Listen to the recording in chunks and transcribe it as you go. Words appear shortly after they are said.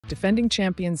Defending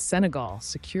champions Senegal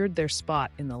secured their spot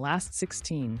in the last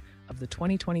 16 of the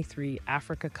 2023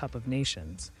 Africa Cup of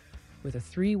Nations with a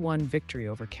 3-1 victory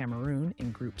over Cameroon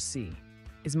in Group C.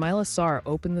 Ismaila Sarr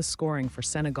opened the scoring for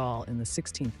Senegal in the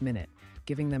 16th minute,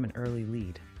 giving them an early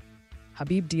lead.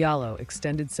 Habib Diallo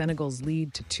extended Senegal's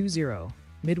lead to 2-0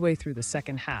 midway through the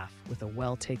second half with a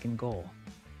well-taken goal.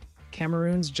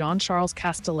 Cameroon's Jean-Charles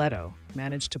Castelletto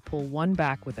managed to pull one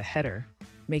back with a header,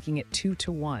 making it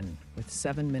 2-1 with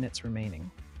 7 minutes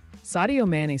remaining. Sadio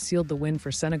Mane sealed the win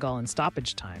for Senegal in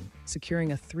stoppage time,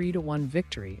 securing a 3-1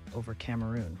 victory over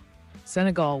Cameroon.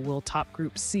 Senegal will top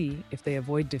Group C if they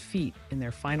avoid defeat in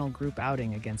their final group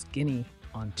outing against Guinea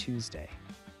on Tuesday.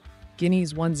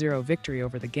 Guinea's 1-0 victory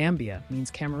over the Gambia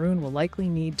means Cameroon will likely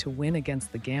need to win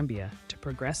against the Gambia to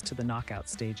progress to the knockout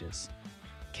stages.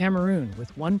 Cameroon,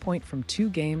 with 1 point from 2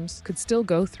 games, could still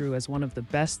go through as one of the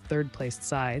best third-placed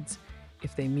sides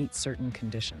if they meet certain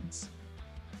conditions.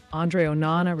 Andre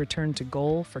Onana returned to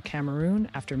goal for Cameroon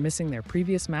after missing their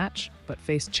previous match, but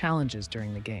faced challenges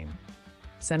during the game.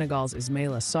 Senegal's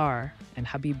Ismaila Sarr and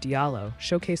Habib Diallo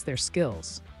showcased their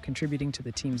skills, contributing to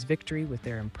the team's victory with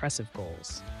their impressive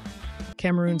goals.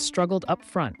 Cameroon struggled up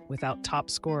front without top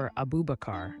scorer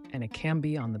Aboubakar and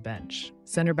Akambi on the bench.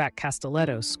 Centre-back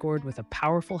Castelletto scored with a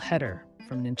powerful header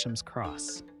from ANONYM'S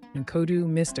cross. Nkoudou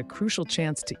missed a crucial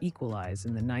chance to equalise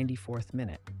in the 94th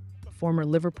minute. Former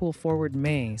Liverpool forward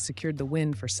May secured the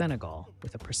win for Senegal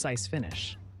with a precise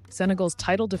finish. Senegal's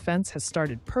title defence has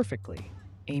started perfectly,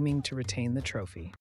 aiming to retain the trophy.